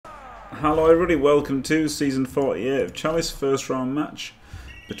Hello everybody, welcome to Season 48 of Chalice, first round match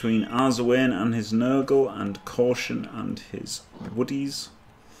between Arzowane and his Nurgle and Caution and his Woodies,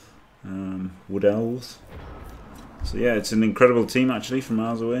 Wood Elves. So yeah, it's an incredible team actually from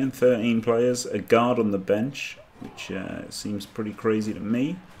Arzowane, 13 players, a guard on the bench, which seems pretty crazy to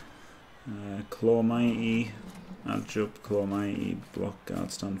me. Claw Mighty, Adjunct, Claw Mighty, Block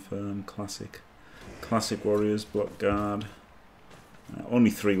Guard, Stand Firm, Classic Warriors, Block Guard.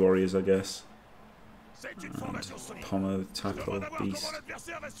 Only 3 warriors, I guess. And Pommer, Tackle, Beast.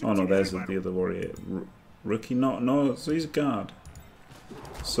 Oh no, there's the other warrior. Rookie? No, so he's a guard.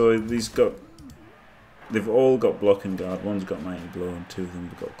 So they've all got block and guard. One's got Mighty Blow and 2 of them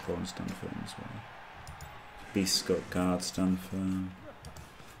have got Claw and Stand Firm as well. Beast's got Guard, Stand Firm.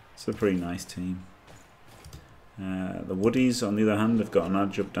 It's a pretty nice team. The Woodies, on the other hand, have got an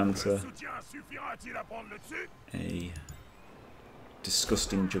Adjunct Dancer. A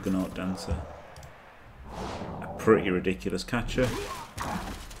disgusting Juggernaut Dancer, a pretty ridiculous Catcher,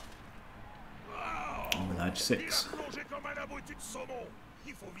 and with Edge 6.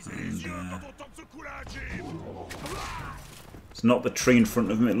 And, it's not the tree in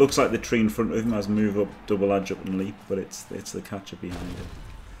front of him. It looks like the tree in front of him has move up, double edge up and leap, but it's the Catcher behind it.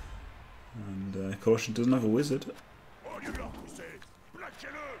 And Caution doesn't have a wizard,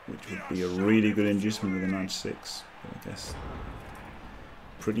 which would be a really good inducement with an Edge 6, but I guess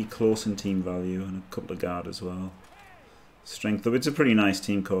pretty close in team value, and a couple of guard as well. Strength up. It's a pretty nice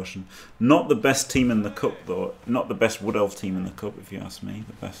team, Caution. Not the best team in the cup though. Not the best Wood Elf team in the cup, if you ask me.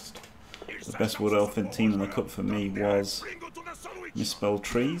 The best Wood Elf team in the cup for me was Misspelled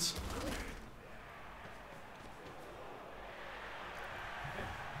Trees.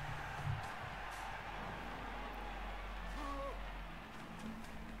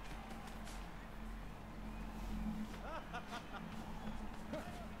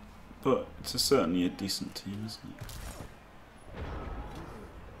 But it's certainly a decent team, isn't it?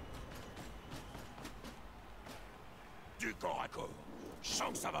 Du corps à corps, je sens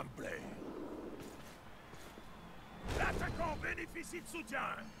que ça va me plaire. L'attaquant bénéficie de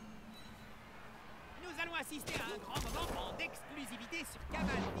soutien. Nous allons assister à un grand moment d'exclusivité sur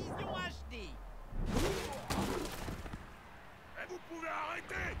Cabal Vision HD. Et vous pouvez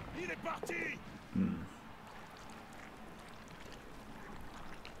arrêter, il est parti.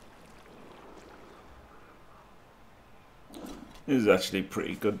 It is actually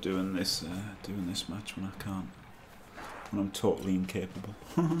pretty good doing this match when I'm totally incapable.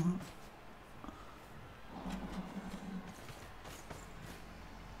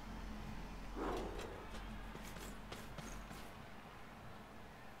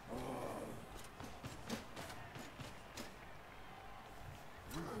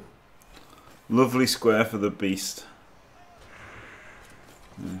 Lovely square for the beast.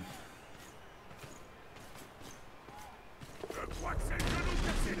 Yeah.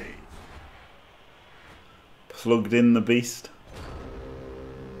 Plugged in the beast.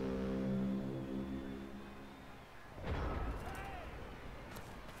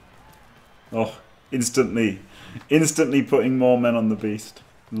 Oh, instantly putting more men on the beast.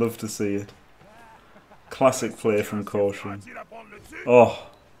 Love to see it. Classic play from Caution. Oh,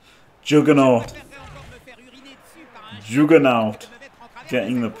 Juggernaut.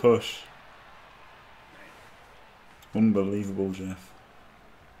 Getting the push. Unbelievable, Jeff.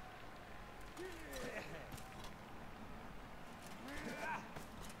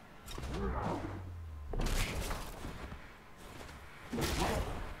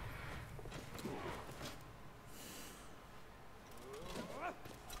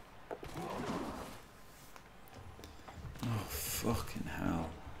 Fucking hell.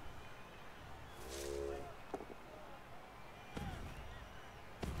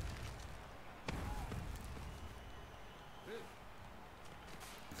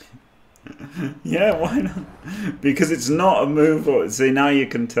 Yeah, why not? Because it's not a move. See, now you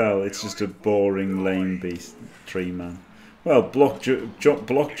can tell it's just a boring, lame beast tree man. Well, block, jump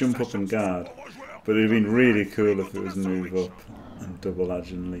up and guard. But it'd have been really cool if it was move up and double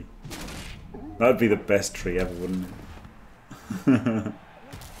edge and leap. That'd be the best tree ever, wouldn't it?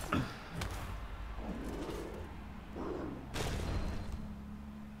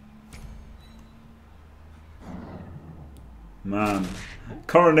 Man,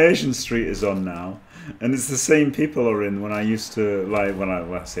 Coronation Street is on now, and it's the same people are in when I used to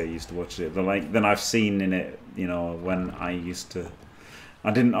I say I used to watch it, but then I've seen in it, you know, when I used to.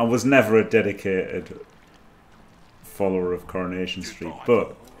 I was never a dedicated follower of Coronation Street,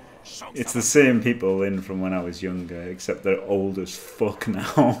 but it's the same people in from when I was younger, except they're old as fuck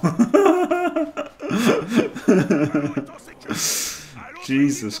now.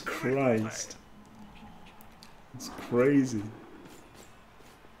 Jesus Christ. It's crazy.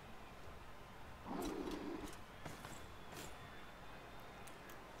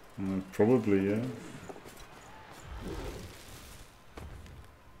 Probably, yeah.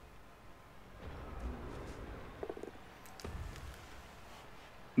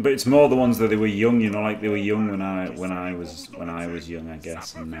 But it's more the ones that they were young, you know, like they were young when I was young, I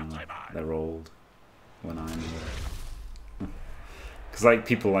guess, and now they're old when I'm old. Because like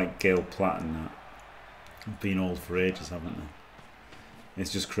people like Gail Platt and that have been old for ages, haven't they?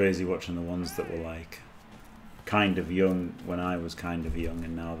 It's just crazy watching the ones that were like kind of young when I was kind of young,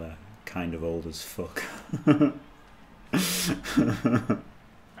 and now they're kind of old as fuck.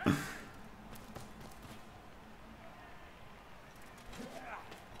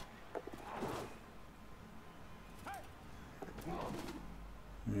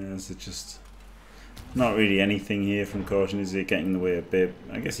 Yeah, so just not really anything here from Caution, is it? Getting in the way a bit.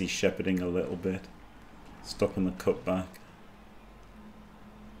 I guess he's shepherding a little bit, stopping the cutback.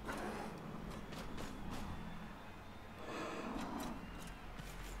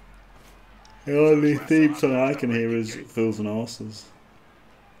 The only theme song I can hear is Fools and Horses.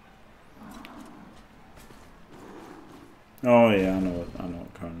 Oh yeah, I know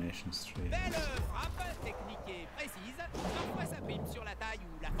what Coronation's 3 is. Belle frappe, technique et précise. Parfois ça prime sur la taille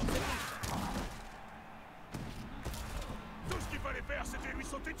ou la force brute. Tout ce qu'il fallait faire, c'était lui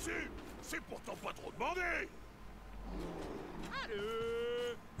sauter dessus. C'est pourtant pas trop demandé.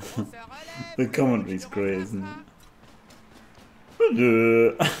 Allez, on se relève. The commentary's great, isn't it?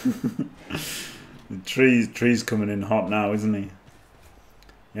 The tree's coming in hot now, isn't he?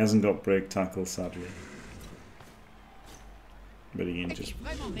 He hasn't got break tackle, sadly. But he can just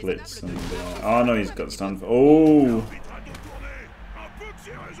blitz and oh no, he's got stand for. Oh,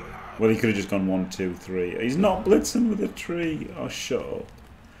 well, he could have just gone 1, 2, 3. He's not blitzing with a tree. Oh, shut up!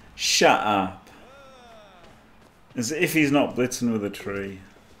 Shut up! As if he's not blitzing with a tree.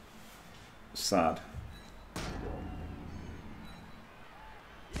 Sad.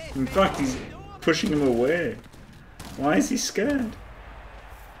 In fact, he's pushing him away. Why is he scared?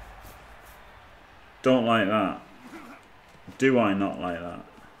 Don't like that. Do I not like that?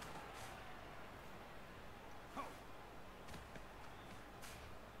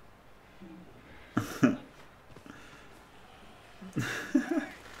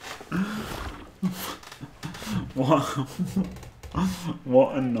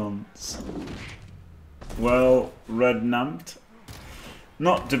 What a nonce. Well, Red Namped.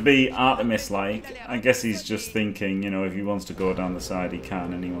 Not to be Artemis-like. I guess he's just thinking, you know, if he wants to go down the side, he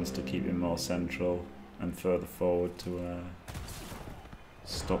can, and he wants to keep him more central and further forward to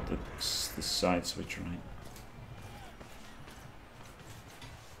stop the side switch, right?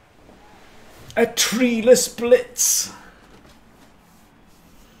 A treeless blitz!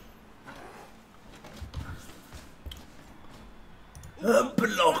 A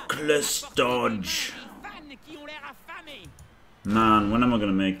blockless dodge! Man, when am I going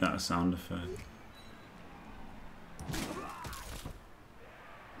to make that a sound effect?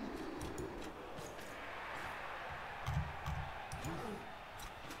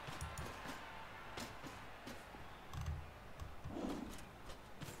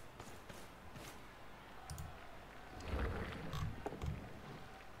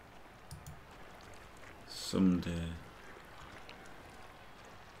 Someday.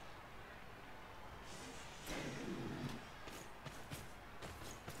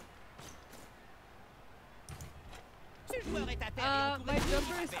 My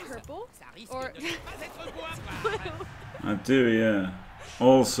jumper is purple, or I do, yeah.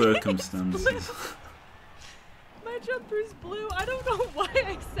 All circumstances. my jumper is blue. I don't know why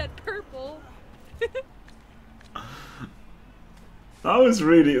I said purple. That was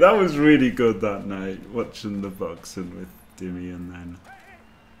really good that night, watching the boxing with Dimmy and then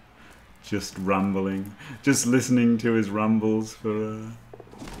just rambling, just listening to his rambles for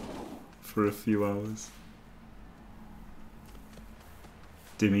a few hours.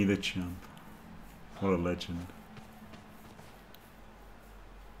 Dimmy the champ. What a legend.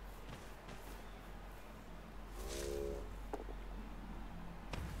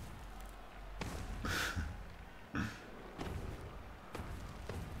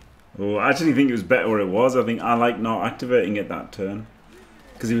 Oh, I actually think it was better where it was. I think I like not activating it that turn.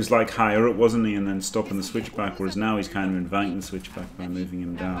 Because he was like higher up, wasn't he? And then stopping the switchback, whereas now he's kind of inviting the switchback by moving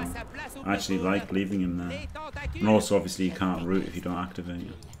him down. I actually like leaving him there. And also, obviously, you can't root if you don't activate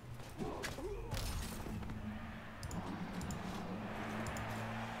it.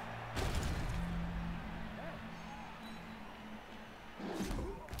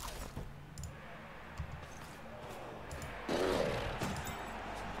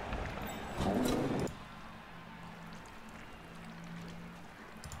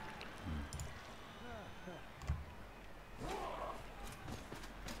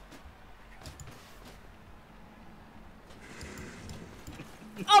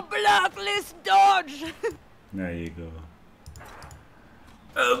 A blockless dodge! There you go.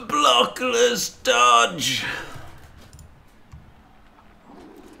 A blockless dodge!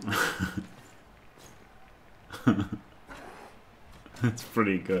 That's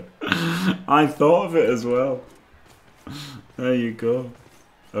pretty good. I thought of it as well. There you go.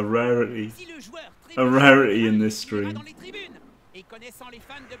 A rarity. A rarity in this stream. Et connaissant les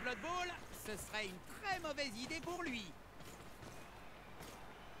fans de Blood Bowl, ce serait une très mauvaise idée pour lui.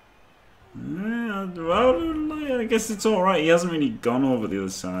 Yeah, well, I guess it's alright. He hasn't really gone over the other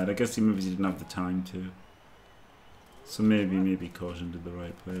side. I guess maybe he didn't have the time to. So maybe Caution did the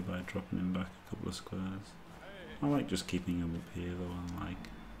right play by dropping him back a couple of squares. I like just keeping him up here though. I like.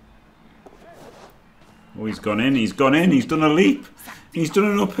 Oh, he's gone in. He's gone in. He's done a leap. He's done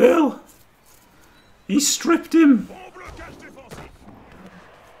an uphill. He stripped him.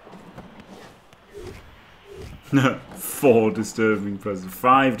 No, 4 disturbing presents.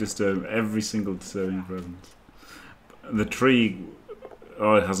 5 disturbing. Every single disturbing present. The tree.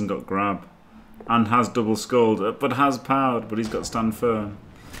 Oh, it hasn't got grab. And has double sculled. But has powered. But he's got stand firm.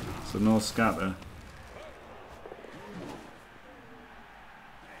 So no scatter.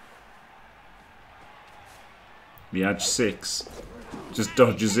 The edge 6. Just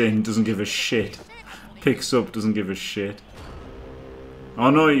dodges in. Doesn't give a shit. Picks up. Doesn't give a shit. Oh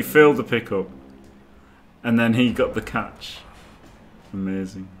no, he failed the pickup. And then he got the catch.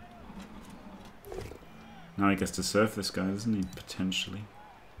 Amazing. Now he gets to surf this guy, doesn't he? Potentially.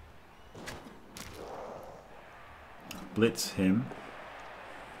 Blitz him.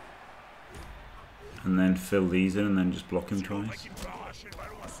 And then fill these in and then just block him twice.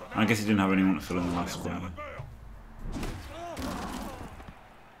 I guess he didn't have anyone to fill in the last square.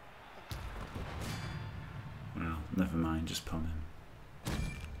 Well, never mind, just palm him.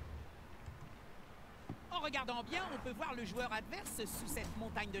 En regardant bien, on peut voir le joueur adverse sous cette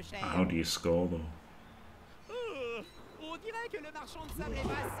montagne de chair. How do you score though? On dirait que le marchand de sable est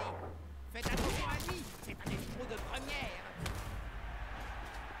passé. Faites attention à lui, c'est un escroc de première.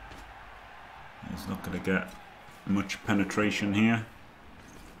 He's not going to get much penetration here.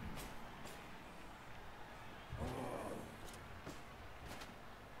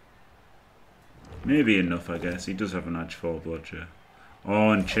 Maybe enough, I guess. He does have an edge 4 bludger.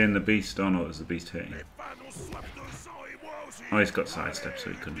 Oh, and chain the beast. Oh no, it was the beast hitting. Oh, he's got sidestep, so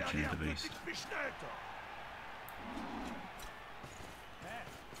he couldn't chain the beast.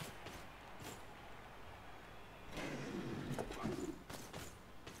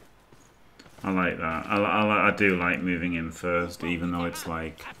 I like that. I do like moving in first, even though it's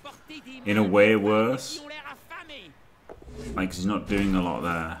like, in a way, worse. Like, 'cause he's not doing a lot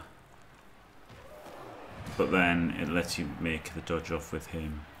there. But then it lets you make the dodge off with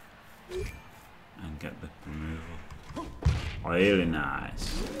him and get the removal. Really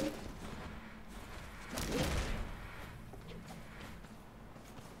nice.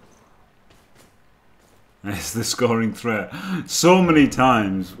 That's the scoring threat. So many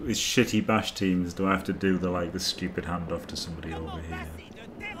times with shitty bash teams do I have to do the stupid handoff to somebody over here.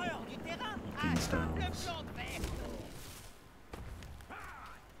 Against Elves.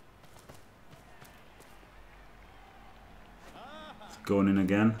 Going in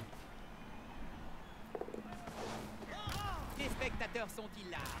again.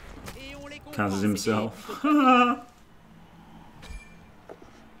 Kaz's himself.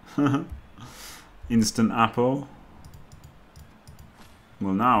 Instant apple.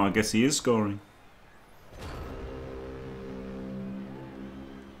 Well, now I guess he is scoring.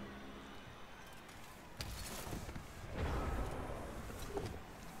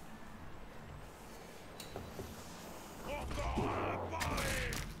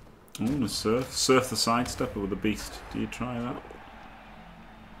 Oh, the surf. Surf the sidestepper with a beast. Do you try that?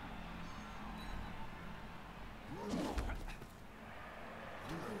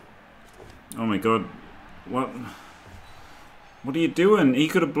 Oh my god. What? What are you doing? He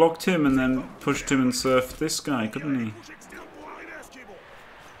could have blocked him and then pushed him and surfed this guy, couldn't he?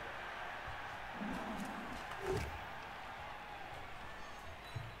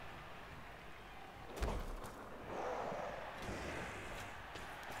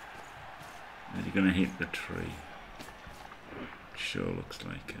 Is he going to hit the tree? Sure looks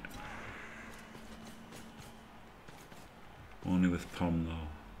like it. Only with Pom though.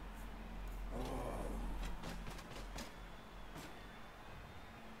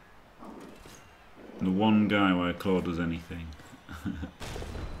 The one guy where Claude does anything. And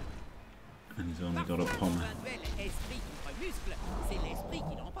he's only got a pommer.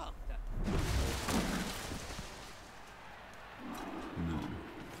 No.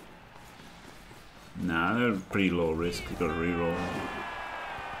 Nah, they're pretty low risk. You've got to reroll.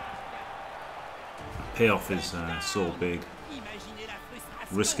 Payoff is so big. Imaginez la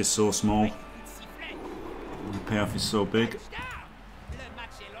frustration. Risk is so small. Coup de sifflet. The payoff is so big. Touchdown. Le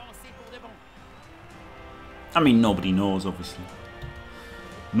match est lancé pour de bon. I mean, nobody knows, obviously.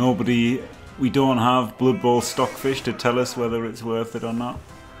 Nobody... We don't have Blood Bowl stockfish to tell us whether it's worth it or not.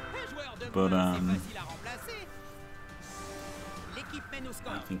 Un joueur de But, moins, c'est facile à remplacer. L'équipe mène au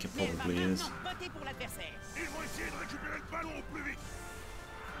score. I think it Mais elle va probably is. maintenant voter pour l'adversaire. Ils vont essayer de récupérer le ballon au plus vite.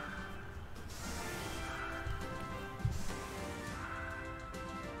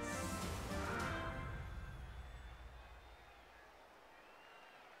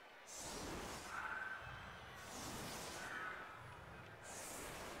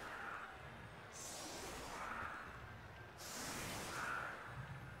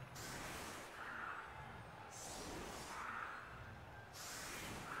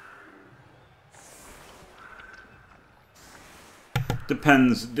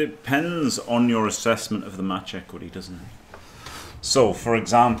 Depends on your assessment of the match equity, doesn't it? So, for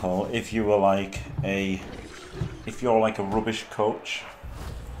example, if you're like a rubbish coach,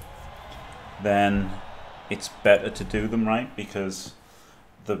 then it's better to do them right, because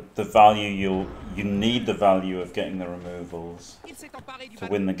the value you need the value of getting the removals Il s'est emparé du to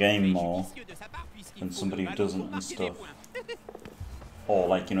ballon. win the game Très more judicieux de sa part, puisqu'il than faut somebody le who ballon doesn't pour and marquer des stuff. points. Or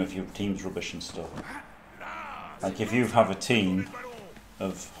like, you know, if your team's rubbish and stuff. Like if you have a team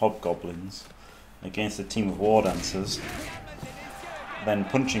of hobgoblins against a team of war dancers, then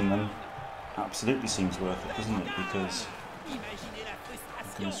punching them absolutely seems worth it, doesn't it? Because Imaginez la you're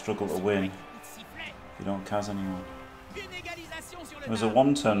frustration. going to struggle to win Coup de sifflet. if you don't cas anyone. Une égalisation sur le There was a tableau.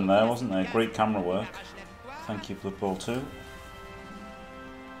 one turn there, wasn't there? Great camera work. Arrache la victoire. Thank you, Blood Bowl 2.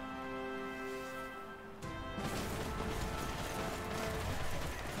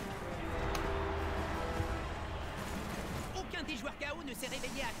 Aucun des joueurs KO ne s'est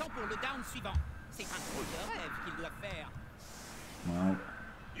réveillé à temps pour le down suivant. C'est un drôle de rêve qu'ils doivent faire. Well,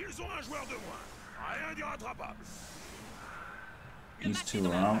 Ils ont un joueur de moins. Rien d'irrattrapable. Le these match est two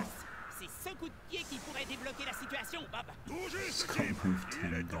dans are la out. passe. C'est ce coup de pied qui pourrait débloquer la situation, Bob. Tout juste, Can't Tim. move Il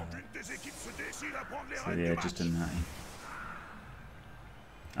 10 est temps guy. qu'une des équipes se décide à prendre les So rênes yeah, du just a match. natty.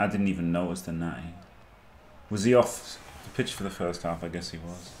 I didn't even notice the natty. Was he off the pitch for the first half? I guess he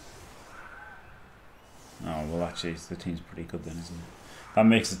was. Oh, well actually the team's pretty good then, isn't it? That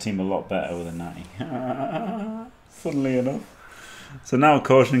makes the team a lot better with a natty. Funnily enough. So now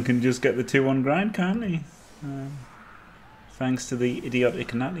Caution can just get the 2-1 grind, can't he? Thanks to the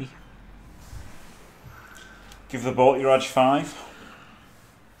idiotic natty. Give the ball your edge 5.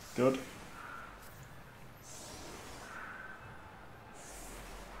 Good.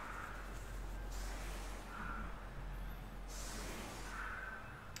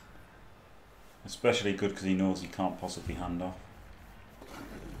 Especially good because he knows he can't possibly hand off.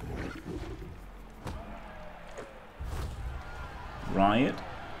 Riot.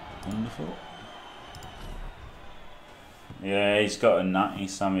 Wonderful. Yeah, he's got a natty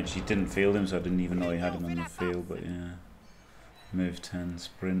sandwich. He didn't field him, so I didn't even know he had him on the field, but yeah. Move 10,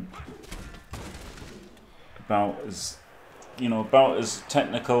 sprint. About as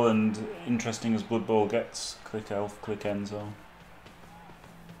technical and interesting as Blood Bowl gets. Click elf, click Enzo.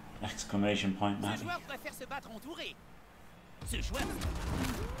 Exclamation point, Ce natty. joueur préfère se battre entouré. Ce joueur...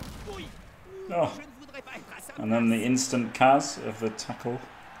 Oui. Oh. Je ne voudrais pas être à sa And then the place. instant cas of the tackle.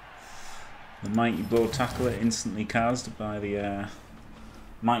 The Mighty Blow tackle instantly cased by the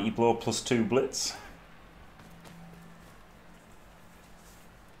Mighty Blow +2 blitz.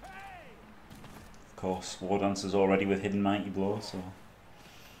 Of course, War Dancer's already with hidden Mighty Blow, so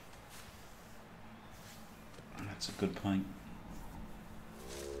that's a good point.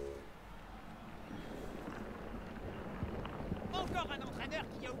 Encore un entraîneur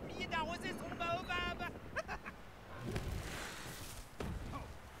qui a oublié d'arroser son baobab.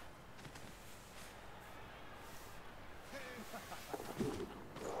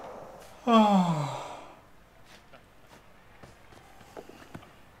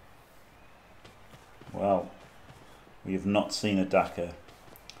 Well, we have not seen a Daka.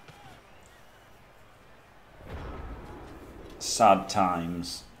 Sad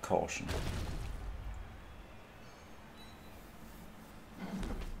times, Caution.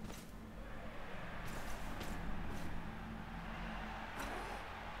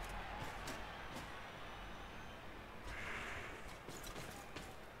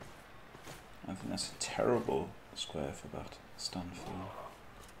 I think that's a terrible square for that stand field.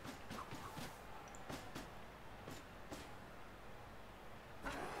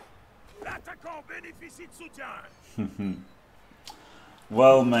 L'attaquant bénéficie de soutien.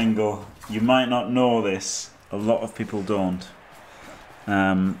 Well, Mengo, you might not know this. A lot of people don't.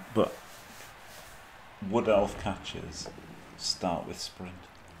 But Wood Elf catches start with sprint.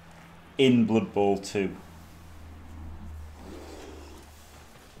 In Blood Bowl 2.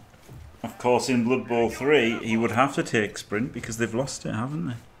 Of course, in Blood Bowl 3, he would have to take sprint because they've lost it, haven't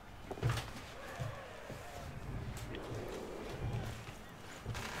they?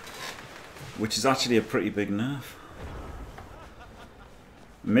 Which is actually a pretty big nerf.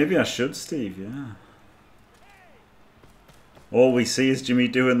 Maybe I should, Steve, yeah. All we see is Jimmy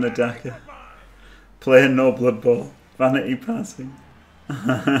doing the Daka. Playing no Blood Bowl. Vanity passing.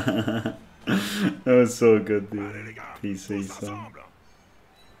 That was so good, the PC song.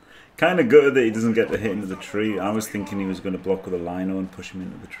 Kind of gutted that he doesn't get to hit into the tree. I was thinking he was going to block with a lino and push him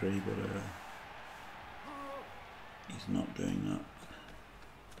into the tree, but he's not doing that.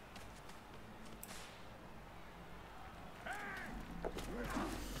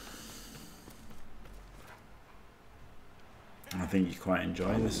 I think you quite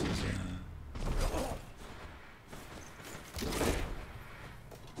enjoy this as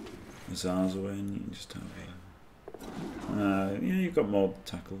Arzowane. You can just have yeah, you've got more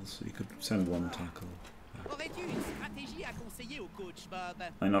tackles, so you could send one tackle.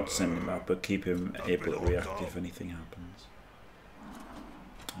 Like not send him out, but keep him able to react if anything happens.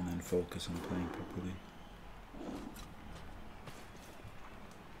 And then focus on playing properly.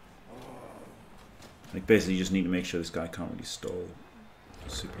 Like basically you just need to make sure this guy can't really stall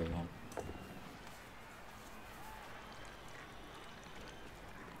super long.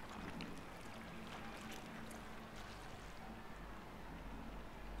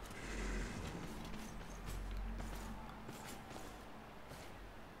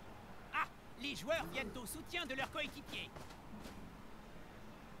 Les joueurs viennent au soutien de leurs coéquipiers.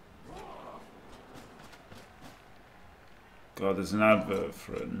 God, there's an advert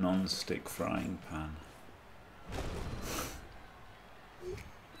for a non-stick frying pan.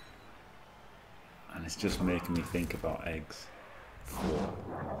 And it's just making me think about eggs.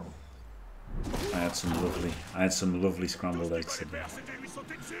 I had some lovely scrambled eggs today.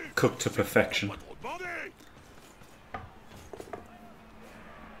 Cooked to perfection.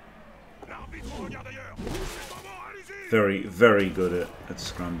 Very, very good at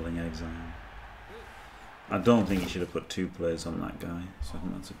scrambling eggs. I don't think he should have put 2 players on that guy. So I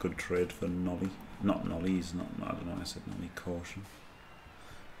think that's a good trade for Nolly. Not Nolly, he's not, I don't know why I said Nolly. Caution.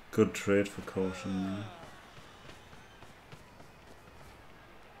 Good trade for Caution there.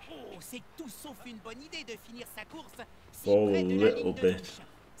 Oh, c'est tout sauf une bonne idée de finir sa course si près de la ligne de touche.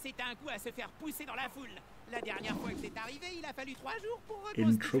 C'est un coup à se faire pousser dans la foule. La dernière fois que c'est arrivé, il a fallu 3 jours pour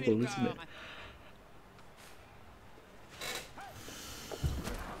in trouble, isn't it?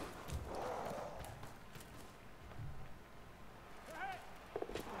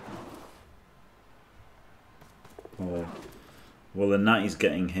 Oh, well, the Natty's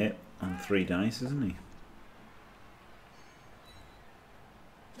getting hit on 3 dice, isn't he?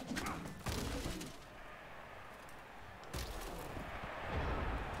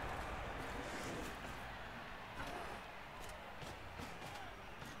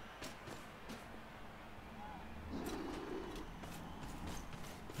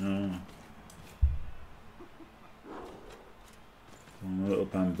 I'm a little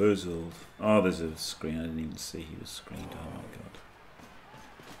bamboozled. Oh, there's a screen. I didn't even see he was screened. Oh my god.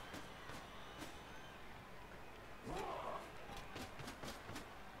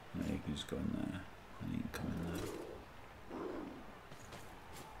 No, you can just go in there. And you can come in there.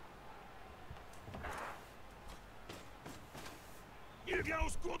 Il vient au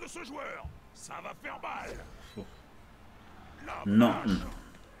secours de ce joueur. Ça va faire mal. Nothing.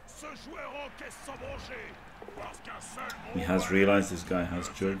 Ce joueur encaisse sans broncher. Parce qu'un seul He has realised this guy has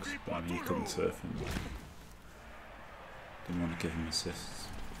jugs, but I mean, he couldn't surf him. Didn't want to give him assists.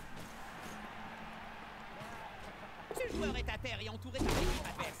 Ce joueur est à terre et entouré par l'équipe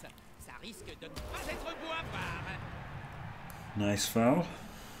adverse. Ça risque de ne pas être beau à voir. Nice foul.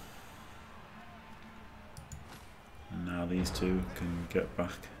 And now these two can get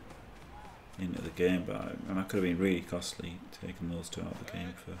back into the game, but that could have been really costly, taking those two out of the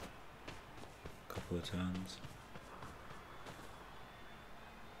game for a couple of turns.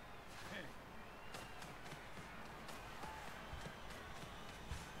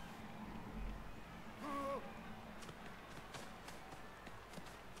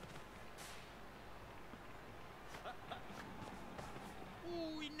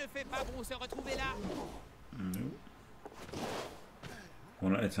 Ouh, il ne fait pas bon se retrouver là. Nope.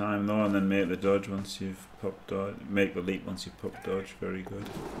 One at a time though, and then make the dodge once you've popped dodge. Make the leap once you've popped dodge. Very good.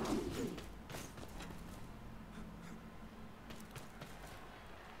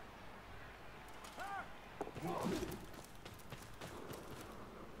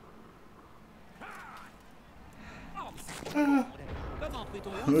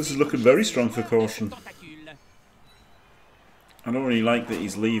 This is looking very strong for Caution. I don't really like that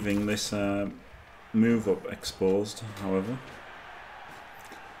he's leaving this move up exposed, however.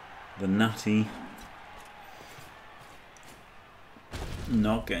 The Natty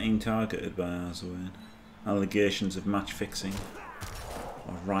not getting targeted by Arzowane. Allegations of match fixing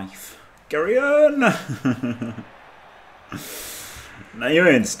are rife. Carry on! Now you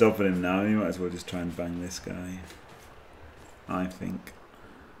ain't stopping him now, you might as well just try and bang this guy, I think.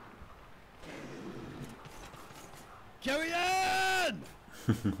 Carry on!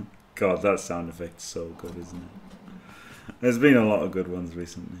 God, that sound effect's so good, isn't it? There's been a lot of good ones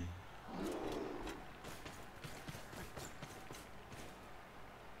recently.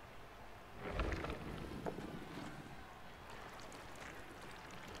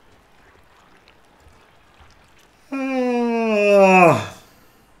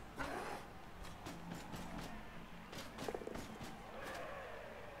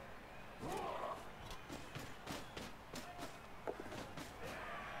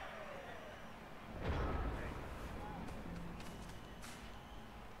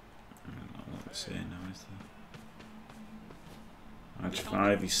 Match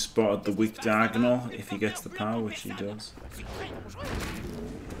 5, he spotted the weak diagonal if he gets the power, which he does.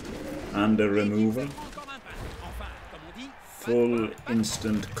 And a remover. Full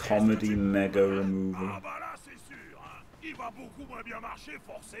instant comedy mega remover.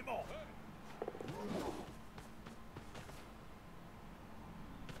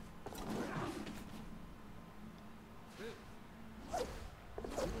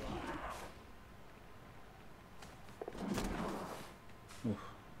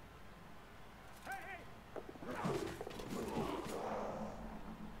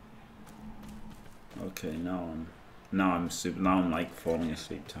 Okay, now I'm like falling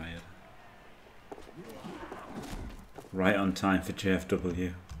asleep tired. Right on time for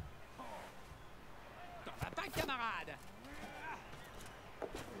JFW.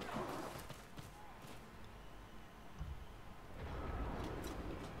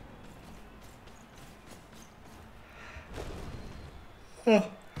 Oh,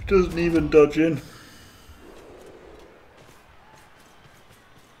 doesn't even dodge in.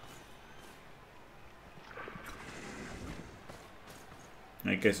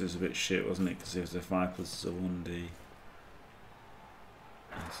 I guess it was a bit shit, wasn't it? Because it was a 5 plus a 1D.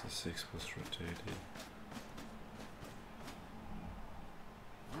 That's a 6 plus for a 2D.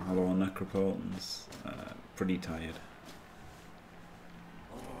 Hello, Necropotence. Pretty tired.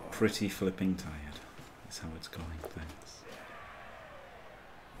 Pretty flipping tired. That's how it's going, thanks.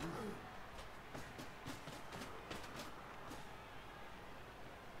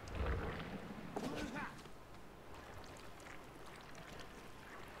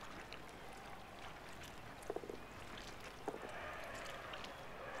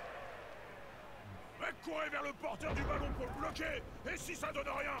 Courez vers le porteur du ballon pour le bloquer. Et si ça donne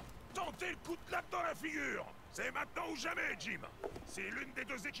rien, tentez le coup de clap dans la figure. C'est maintenant ou jamais, Jim. Si l'une des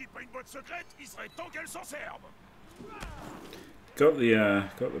deux équipes a une boîte secrète, il serait temps qu'elle s'en serve. Got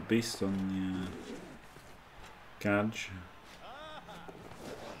the beast on the Gadge.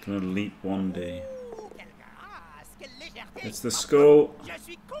 Gonna leap 1D. It's the skull.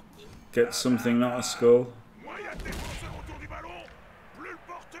 Get something, not a skull. Moins il y a de défenseurs autour du ballon, plus le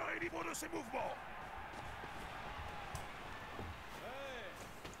porteur est libre de ses mouvements.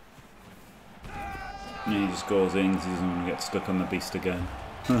 Yeah, he just goes in because he doesn't want to get stuck on the beast again.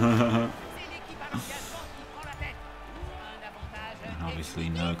 And obviously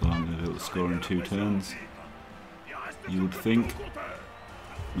Nurgle aren't going to be able to score in 2 turns. You would think.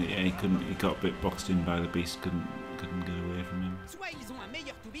 Yeah, he couldn't. He got a bit boxed in by the beast. Couldn't get away from him.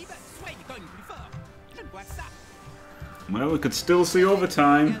 Well, we could still see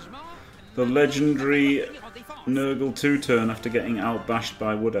overtime. The legendary Nurgle 2-turn after getting outbashed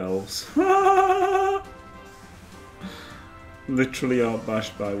by Wood Elves. Literally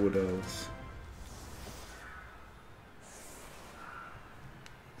outbashed by Wood Elves.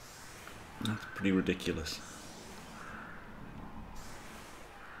 That's pretty ridiculous.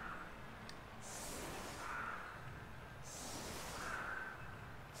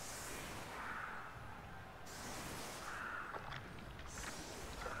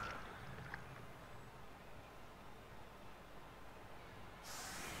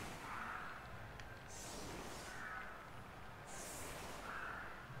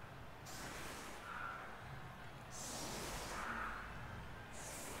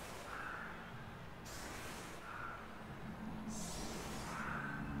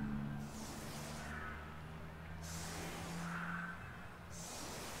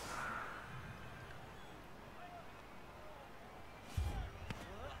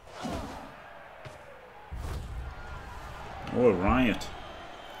 Oh, a riot.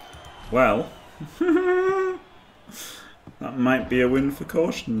 Well, that might be a win for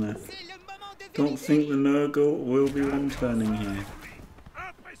Caution there. Don't think the Nurgle will be one-turning here.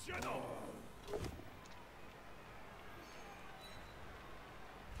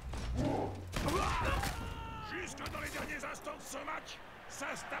 Jusque dans les derniers instants de ce match,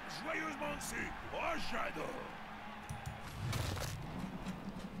 ça se tape joyeusement dessus. Oh, j'adore.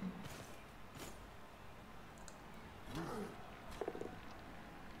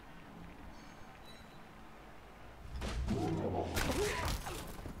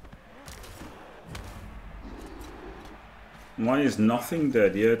 Why is nothing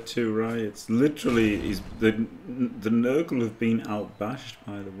dead? Yeah, 2 riots. Literally, the Nurgle have been outbashed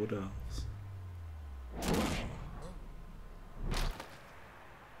by the Wood Elves.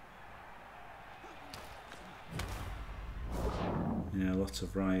 Yeah, lots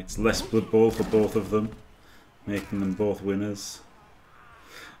of riots. Less Blood Bowl for both of them, making them both winners.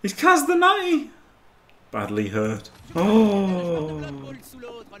 He's cast the 90! Badly hurt. Oh!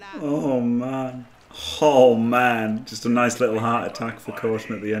 Oh man. Oh man, just a nice little heart attack for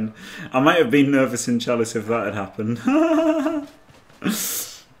Caution at the end. I might have been nervous in Chalice if that had happened.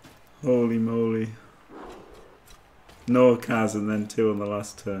 Holy moly. No Kaz and then 2 on the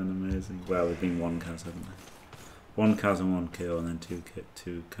last turn, amazing. Well, there've been 1 Kaz, haven't there? 1 Kaz and 1 KO and then 2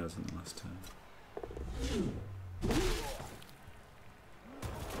 Kaz on the last turn.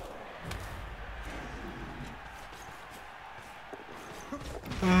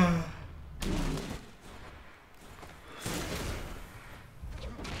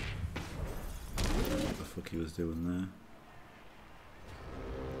 What the fuck he was doing there?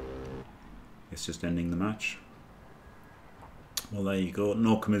 It's just ending the match. Well, there you go.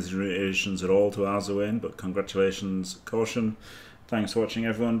 No commiserations at all to Arzowane, but congratulations, Caution. Thanks for watching,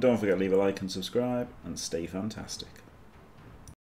 everyone. Don't forget to leave a like and subscribe, and stay fantastic.